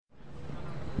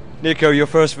Nico, your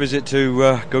first visit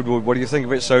to Goodwood, what do you think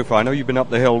of it so far? I know you've been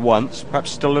up the hill once, perhaps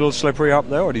still a little slippery up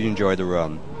there, or do you enjoy the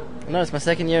run? No, it's my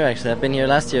second year actually. I've been here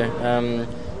last year.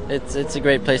 It's a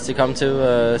great place to come to,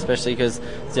 especially because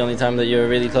it's the only time that you're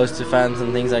really close to fans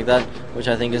and things like that, which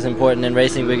I think is important in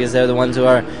racing because they're the ones who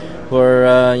are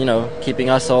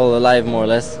keeping us all alive more or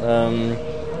less.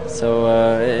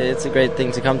 So it's a great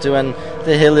thing to come to, and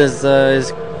the hill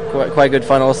is quite good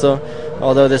fun also.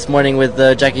 Although this morning with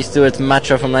Jackie Stewart's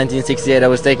Matra from 1968, I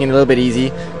was taking it a little bit easy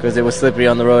because it was slippery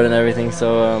on the road and everything.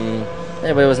 So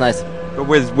but it was nice. But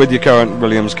with your current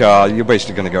Williams car, you're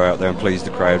basically going to go out there and please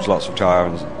the crowds, lots of tyre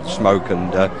and smoke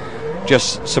and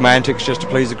just semantics just to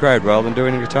please the crowd rather than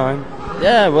doing your time?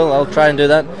 Yeah, well, I'll try and do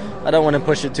that. I don't want to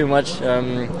push it too much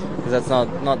because that's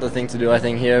not the thing to do, I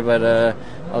think, here, but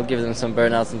I'll give them some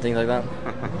burnouts and things like that.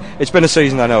 It's been a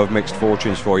season, I know, of mixed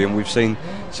fortunes for you, and we've seen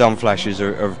some flashes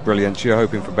of brilliance. You're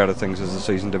hoping for better things as the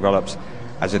season develops,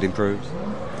 as it improves?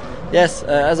 Yes,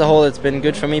 as a whole it's been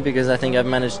good for me because I think I've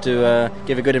managed to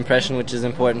give a good impression, which is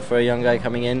important for a young guy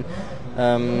coming in.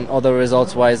 Although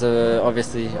results-wise,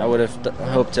 obviously, I would have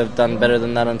hoped to have done better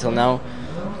than that until now.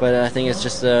 But I think it's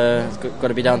just it's got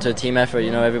to be down to a team effort.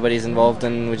 You know, everybody's involved,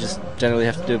 and we just generally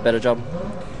have to do a better job.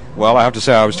 Well, I have to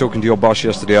say, I was talking to your boss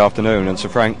yesterday afternoon, and Sir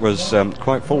Frank was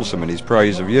quite fulsome in his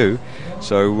praise of you.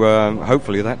 So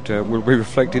hopefully that will be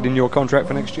reflected in your contract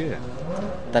for next year.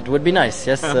 That would be nice,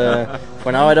 yes.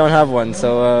 For now I don't have one,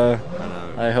 so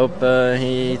I hope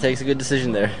he takes a good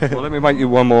decision there. Well, let me make you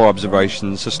one more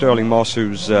observation. Sir Sterling Moss,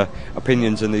 whose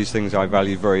opinions in these things I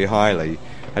value very highly,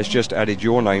 has just added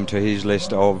your name to his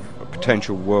list of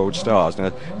potential world stars.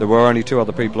 Now, there were only 2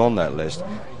 other people on that list.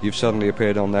 You've suddenly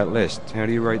appeared on that list. How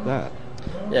do you rate that?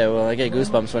 Yeah, well, I get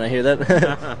goosebumps when I hear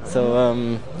that. So,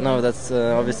 no, that's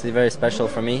obviously very special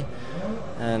for me.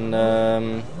 And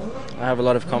I have a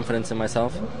lot of confidence in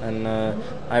myself, and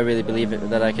I really believe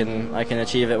that I can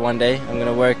achieve it one day. I'm going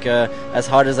to work as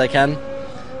hard as I can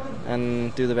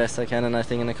and do the best I can, and I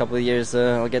think in a couple of years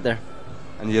I'll get there.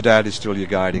 And your dad is still your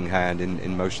guiding hand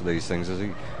in most of these things. Is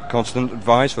he constant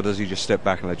advice, or does he just step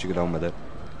back and let you get on with it?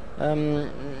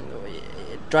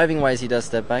 Driving-wise, he does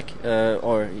step back,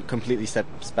 or he completely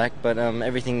steps back. But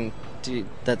everything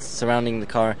that's surrounding the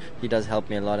car, he does help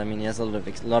me a lot. I mean, he has a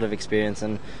lot of experience,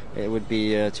 and it would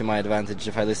be to my advantage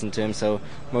if I listened to him. So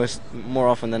more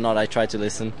often than not, I try to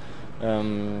listen.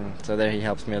 So there, he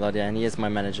helps me a lot. Yeah, and he is my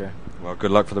manager. Well,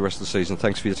 good luck for the rest of the season.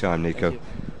 Thanks for your time, Nico. Thank you.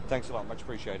 Thanks a lot. Much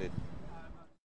appreciated.